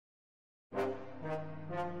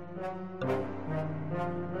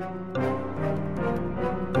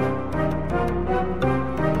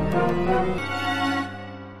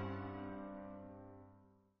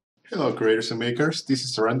creators and makers, this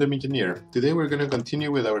is TheRandomEngineer. Today we're going to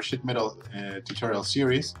continue with our sheet metal tutorial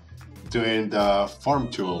series doing the form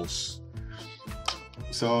tools.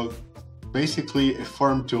 So basically a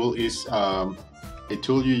form tool is a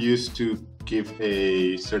tool you use to give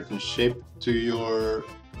a certain shape to your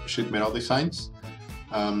sheet metal designs.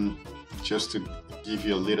 Just to give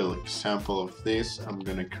you a little example of this, I'm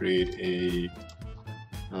going to create a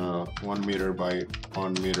 1 meter by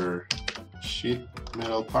 1 meter sheet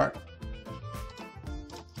metal part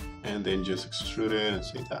and then just extrude it and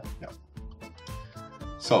say that. Yeah.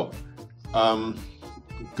 So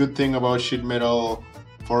good thing about sheet metal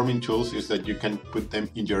forming tools is that you can put them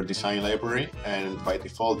in your design library, and by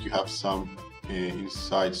default you have some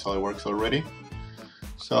inside SolidWorks already.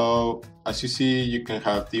 So as you see, you can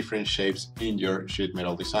have different shapes in your sheet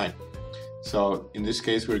metal design. So in this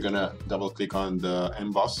case, we're gonna double click on the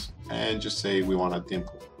emboss and just say we want a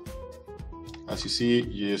dimple. As you see,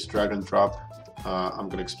 you just drag and drop. I'm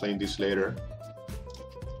gonna explain this later.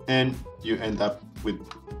 And you end up with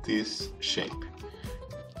this shape.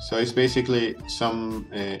 So it's basically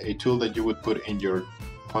a tool that you would put in your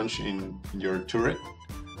punch in your turret,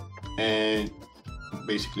 and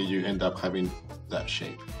basically you end up having that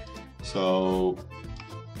shape. So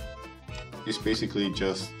it's basically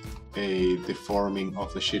just a deforming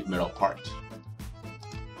of the sheet metal part.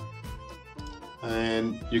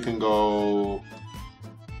 And you can go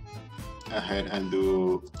ahead and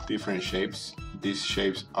do different shapes. These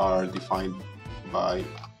shapes are defined by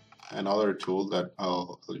another tool that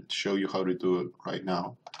I'll show you how to do it right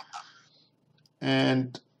now.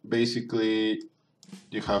 And basically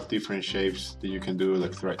you have different shapes that you can do,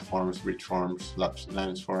 like thread forms, bridge forms,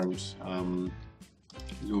 lance forms,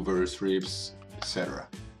 louvers, ribs, etc.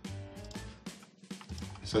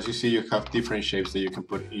 So as you see, you have different shapes that you can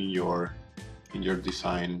put in your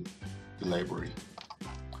design library.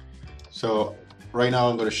 So right now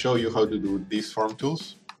I'm going to show you how to do these form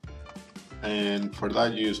tools, and for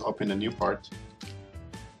that you just open a new part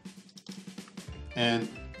and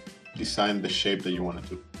design the shape that you want to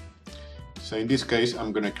do. So in this case,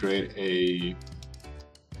 I'm going to create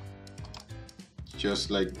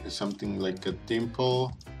just like something like a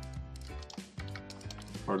dimple.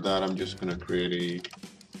 For that, I'm just going to create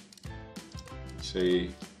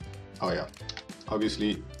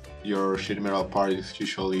obviously your sheet metal part is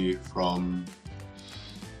usually from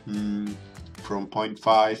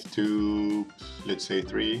 0.5 to, let's say,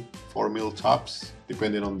 3-4 mil tops,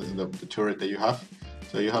 depending on the turret that you have.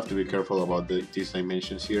 So you have to be careful about these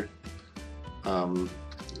dimensions here.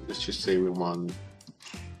 Let's just say we want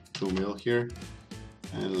 2 mil here,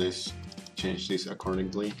 and let's change this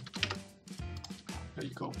accordingly. There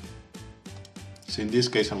you go. So in this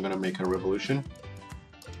case, I'm gonna make a revolution,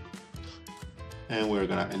 and we're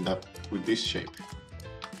gonna end up with this shape.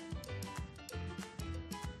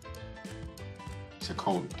 It's a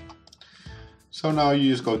cone. So now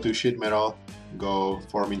you just go to sheet metal, go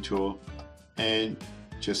forming tool, and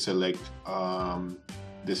just select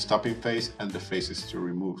the stopping face and the faces to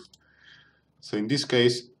remove. So in this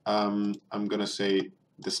case, I'm gonna say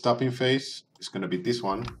the stopping face is gonna be this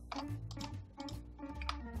one,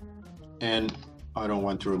 and I don't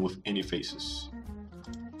want to remove any faces.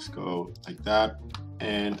 Let's go like that.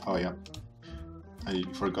 And oh yeah, I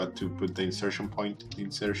forgot to put the insertion point.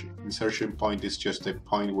 Insertion point is just a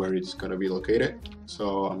point where it's gonna be located.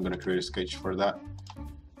 So I'm gonna create a sketch for that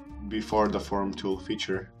before the form tool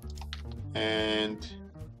feature, and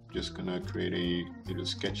just gonna create a little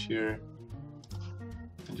sketch here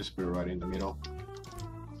and just put it right in the middle.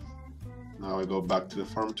 Now I go back to the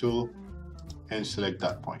form tool and select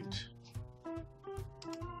that point.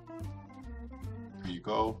 There you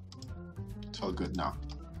go. It's all good now.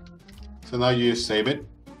 So now you just save it.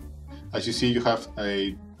 As you see, you have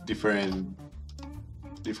a different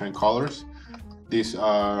colors. These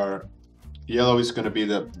are, yellow is going to be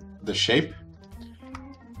the shape,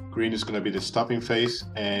 green is going to be the stopping face,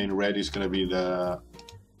 and red is going to be I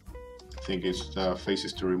think it's the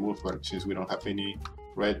faces to remove, but since we don't have any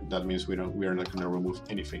red, that means we are not going to remove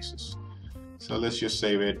any faces. So let's just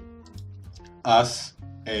save it as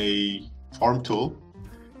a form tool,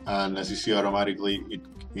 and as you see, automatically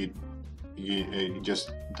it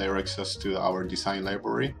just directs us to our design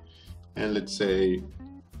library. And let's say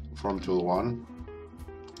form tool 1.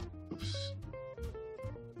 Oops.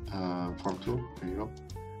 Form tool, there you go.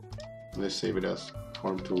 Let's save it as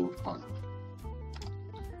form tool 1.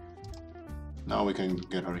 Now we can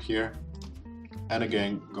get out of here and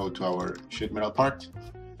again go to our sheet metal part.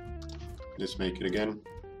 Let's make it again.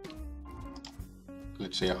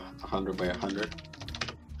 Let's say 100 by 100,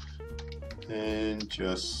 and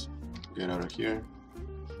just get out of here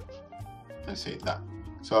and say that.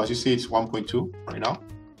 So as you see, it's 1.2 right now.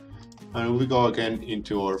 And we go again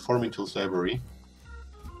into our forming tools library.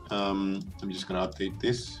 I'm just gonna update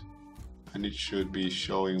this, and it should be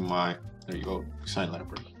showing my, there you go, design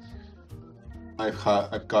library.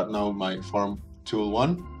 I've got now my form tool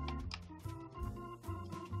 1.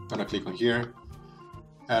 Gonna click on here,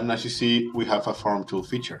 and as you see, we have a form tool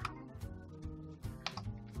feature.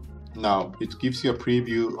 Now it gives you a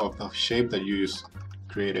preview of the shape that you just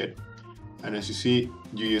created, and as you see,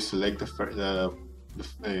 you just select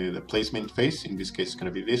the placement face. In this case, it's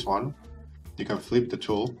gonna be this one. You can flip the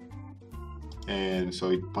tool, and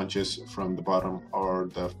so it punches from the bottom or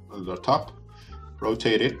the top.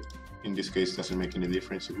 Rotate it. In this case, doesn't make any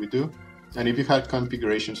difference if we do. And if you had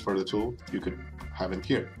configurations for the tool, you could have them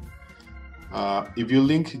here. If you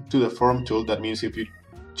link to the form tool, that means if you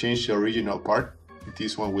change the original part,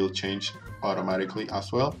 this one will change automatically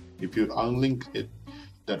as well. If you unlink it,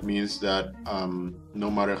 that means that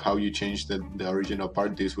no matter how you change the original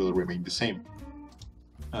part, this will remain the same.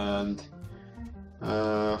 And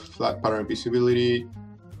flat pattern visibility,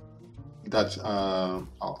 that's I'm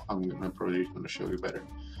probably going to show you better.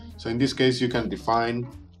 So in this case, you can define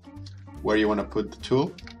where you want to put the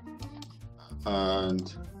tool,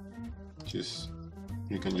 and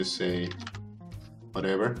you can just say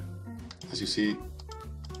whatever. As you see,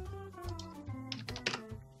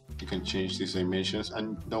 you can change these dimensions,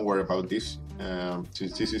 and don't worry about this.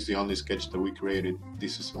 Since this is the only sketch that we created,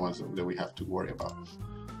 this is the ones that we have to worry about.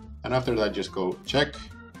 And after that, just go check,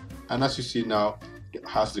 and as you see now, it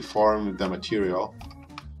has deformed the material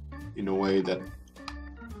in a way that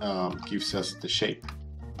gives us the shape.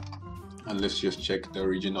 And let's just check the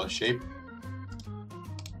original shape.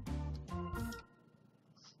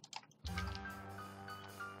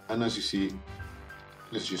 And as you see,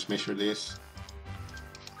 let's just measure this.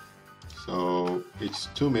 So it's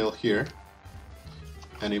 2 mil here,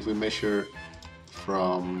 and if we measure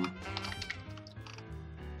from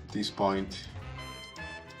this point,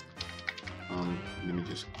 let me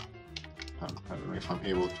just, I don't know if I'm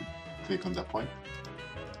able to click on that point.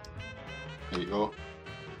 There you go.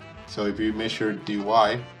 So if you measure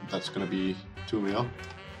dy, that's going to be 2 mil.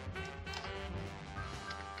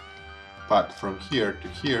 But from here to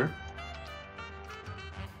here,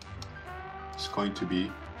 it's going to be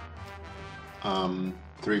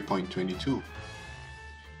 3.22.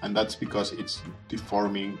 And that's because it's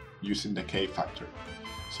deforming using the K factor.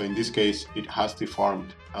 So in this case, it has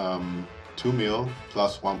deformed 2 mil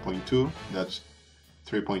plus 1.2, that's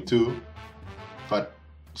 3.2. But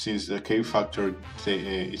since the K factor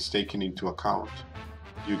is taken into account,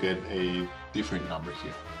 you get a different number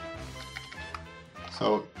here.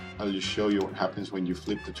 So I'll just show you what happens when you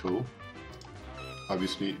flip the tool.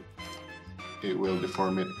 Obviously, it will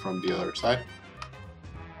deform it from the other side.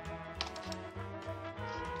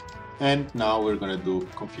 And now we're going to do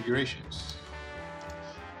configurations.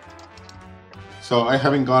 So I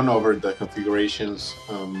haven't gone over the configurations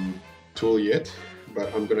tool yet,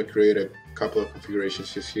 but I'm going to create a couple of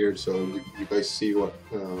configurations just here so you guys see what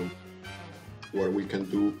we can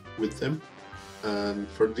do with them. And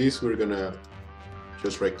for this, we're going to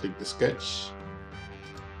just right click the sketch,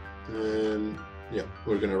 and yeah,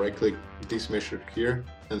 we're going to right click this measure here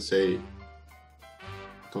and say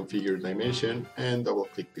configure dimension, and double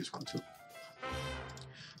click this one too.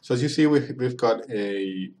 So as you see, we've got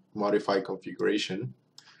a modified configuration.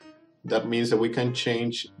 That means that we can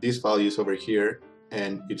change these values over here,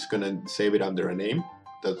 and it's going to save it under a name.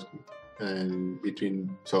 So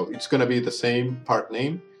it's going to be the same part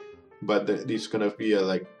name, but it's going to be a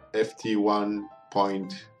like ft1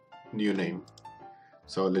 point new name.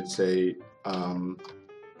 So let's say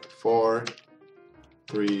 4,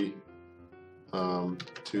 3, 2,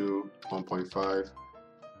 1.5,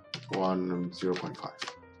 1, 0.5.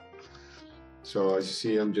 So as you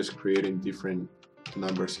see, I'm just creating different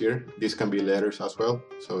numbers here. These can be letters as well,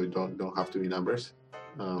 so it don't have to be numbers.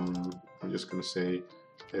 I'm just going to say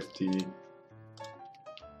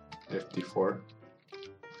FT4.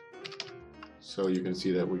 So you can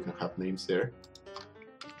see that we can have names there.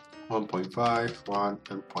 1.5, 1,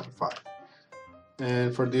 and 0.5.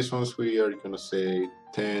 And for these ones, we are going to say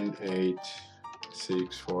 10, 8,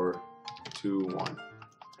 6, 4, 2, 1.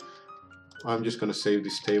 I'm just going to save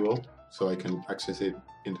this table so I can access it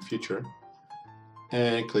in the future.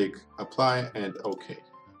 And click Apply and OK.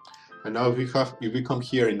 And now if we come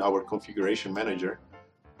here in our configuration manager,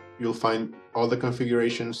 you'll find all the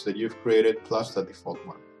configurations that you've created plus the default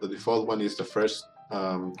one. The default one is the first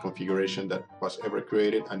configuration that was ever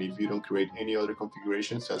created, and if you don't create any other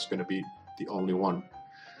configurations, that's going to be the only one.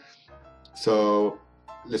 So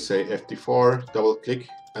let's say FT4, double click,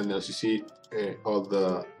 and as you see, all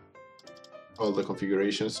the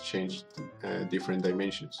configurations changed different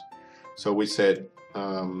dimensions. So we said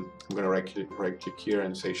I'm going to right click here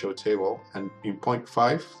and say show table, and in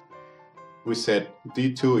 0.5 we said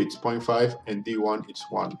D2 it's 0.5 and D1 it's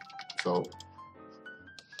 1. So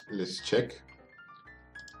let's check.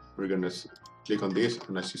 We're going to click on this,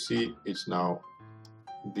 and as you see, it's now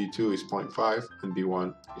D2 is 0.5 and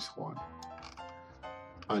D1 is 1.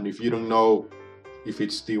 And if you don't know if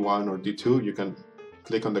it's D1 or D2, you can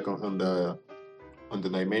click on the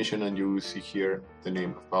dimension, and you will see here the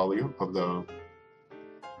name of value of the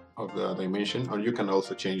dimension, or you can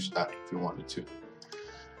also change that if you wanted to.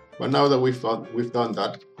 But now that we've done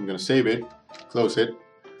that, I'm gonna save it, close it,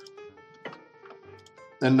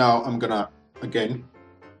 and now I'm gonna again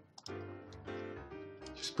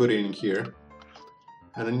just put it in here,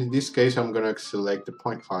 and in this case I'm gonna select the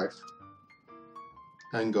 0.5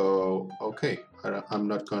 and go OK. I'm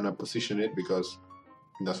not gonna position it because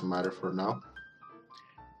it doesn't matter for now.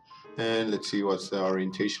 And let's see what's the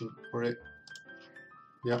orientation for it.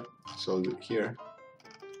 Yeah, so here,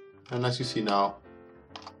 and as you see now,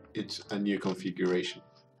 it's a new configuration,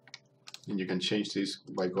 and you can change this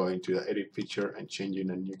by going to the edit feature and changing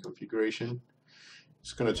a new configuration.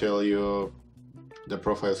 It's going to tell you the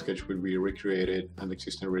profile sketch will be recreated and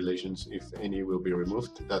existing relations, if any, will be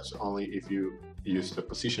removed. That's only if you use the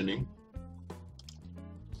positioning.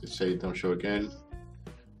 Let's say don't show again,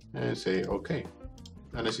 and say OK.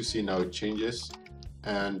 And as you see now, it changes,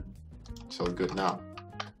 and it's all good now.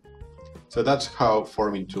 So that's how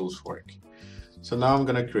forming tools work. So now I'm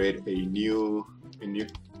gonna create a new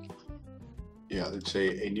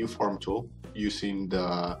form tool using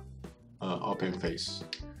the open face.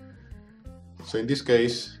 So in this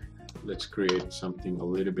case, let's create something a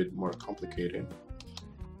little bit more complicated,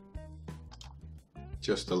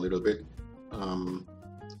 just a little bit.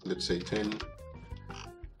 Let's say 10,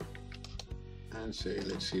 and say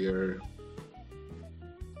let's here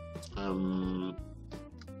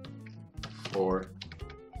 4.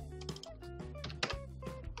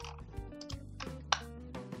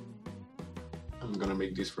 I'm gonna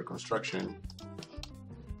make this for construction,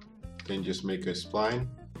 then just make a spline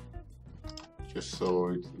just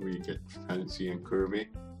so we get fancy and curvy,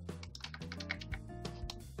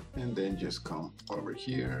 and then just come over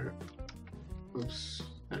here. Oops,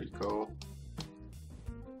 there you go.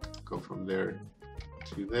 Go from there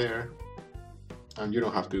to there, and you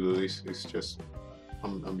don't have to do this. It's just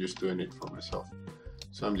I'm just doing it for myself,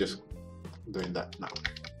 so I'm just doing that now.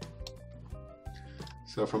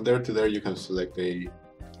 So from there to there, you can select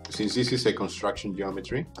since this is a construction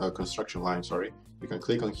geometry, construction line, sorry, you can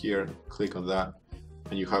click on here, click on that,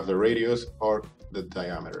 and you have the radius or the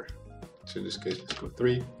diameter. So in this case, let's go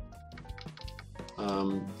 3.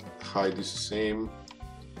 Height is the same,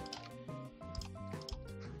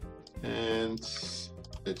 and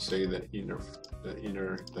let's say the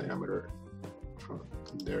inner diameter from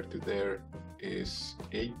there to there is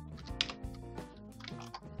 8.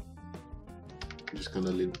 I'm just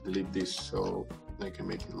gonna delete this so I can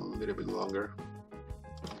make it a little bit longer.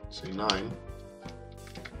 Say 9,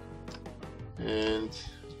 and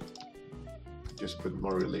just put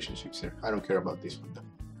more relationships here. I don't care about this one though.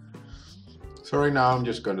 So right now I'm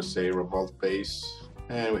just gonna say revolve base,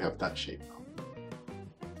 and we have that shape now.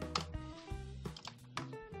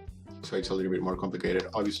 So it's a little bit more complicated.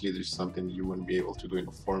 Obviously, there's something you wouldn't be able to do in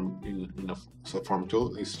a form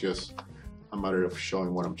tool. It's just a matter of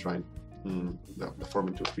showing what I'm trying. The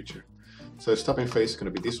forming tool feature. So the stopping face is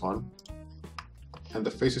going to be this one, and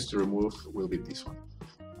the faces to remove will be this one.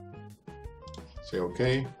 Say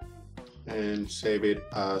OK, and save it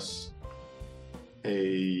as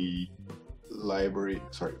a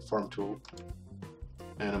form tool,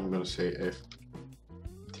 and I'm going to say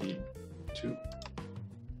FT2.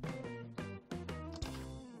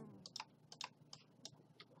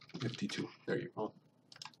 FT2, there you go.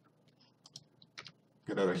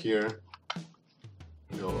 Get out of here,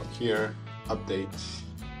 go here, update,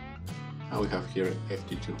 and we have here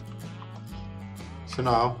FT2. So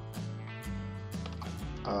now,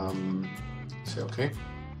 say OK,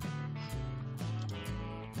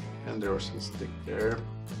 and there was a mistake there.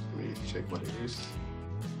 Let me check what it is.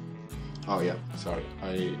 Oh yeah, sorry,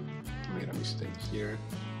 I made a mistake here.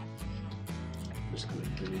 I'm just gonna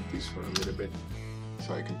delete this for a little bit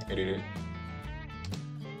so I can edit it.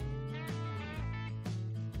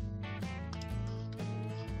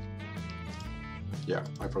 Yeah,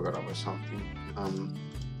 I forgot about something.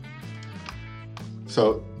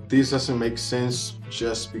 So this doesn't make sense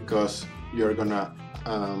just because you're gonna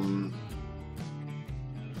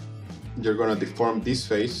deform this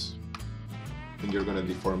face, and you're gonna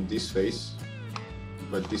deform this face,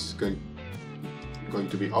 but this is going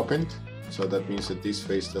to be opened, so that means that this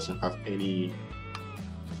face doesn't have any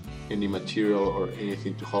material or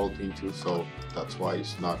anything to hold into, so that's why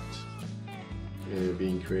it's not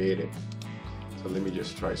being created. So let me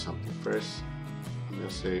just try something first. I'm gonna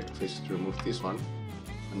say face to remove this one,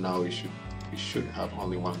 and now we should have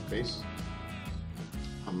only one face.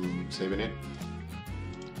 I'm saving it,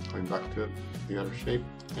 going back to the other shape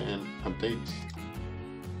and update.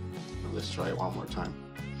 And let's try it one more time.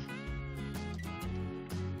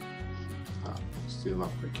 Still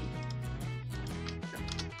not working.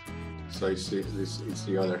 So it's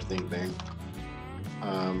the other thing then.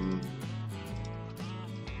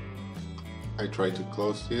 I try to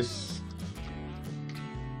close this.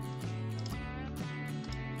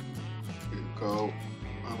 Here we go.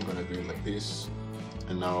 I'm gonna do it like this,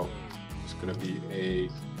 and now it's gonna be a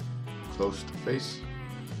closed face.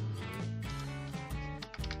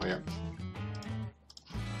 Oh yeah,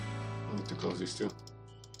 I need to close this too.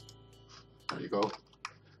 There you go.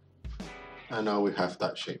 And now we have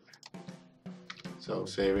that shape. So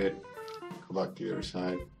save it, go back to the other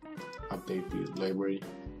side, update the library,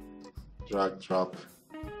 drag, drop,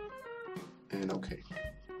 and okay.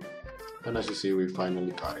 And as you see, we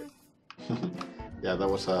finally got it. Yeah, that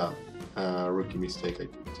was a rookie mistake I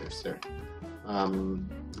did just there.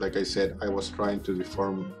 Like I said, I was trying to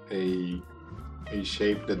deform a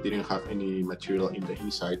shape that didn't have any material in the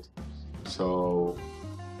inside. So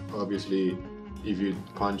obviously, if you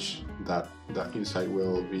punch that, the inside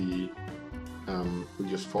will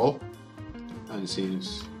just fall. And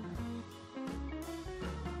since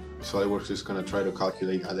SolidWorks is going to try to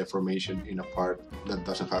calculate a deformation in a part that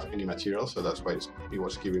doesn't have any material, so that's why it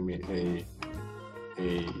was giving me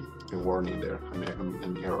a warning there,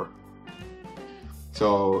 an error.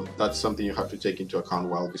 So that's something you have to take into account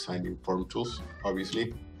while designing form tools,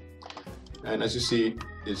 obviously. And as you see,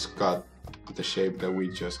 it's got the shape that we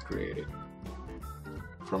just created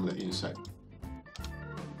from the inside.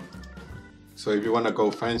 So if you want to go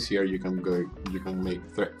fancier, you can make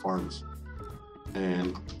thread forms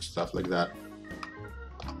and stuff like that.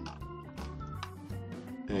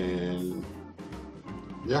 And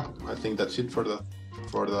yeah, I think that's it for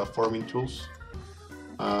the forming tools.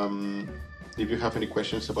 If you have any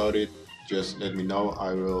questions about it, just let me know.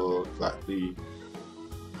 I will gladly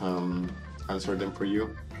answer them for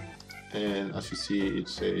you. And as you see,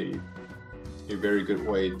 it's a very good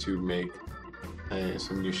way to make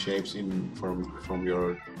some new shapes from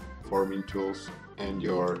your forming tools and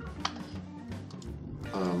your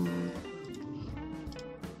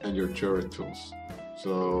turret tools.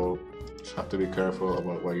 So just have to be careful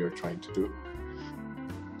about what you're trying to do.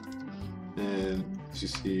 And as you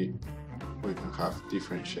see, we can have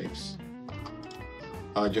different shapes.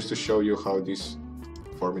 Just to show you how this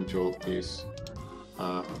forming tool is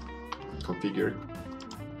configured.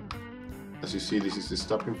 As you see, this is the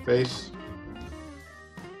stopping face.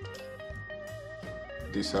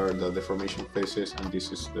 These are the deformation faces, and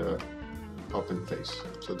this is the open face.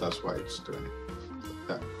 So that's why it's doing it like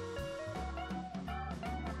that.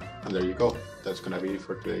 And there you go. That's gonna be it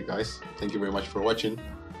for today, guys. Thank you very much for watching.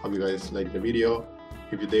 Hope you guys liked the video.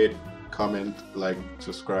 If you did, comment, like,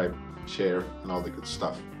 subscribe, share, and all the good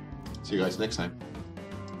stuff. See you guys next time.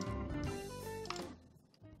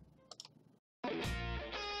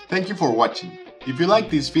 Thank you for watching. If you like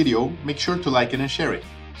this video, make sure to like it and share it.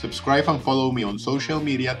 Subscribe and follow me on social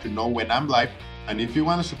media to know when I'm live, and if you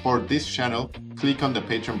want to support this channel, click on the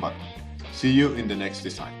Patreon button. See you in the next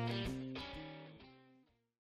design.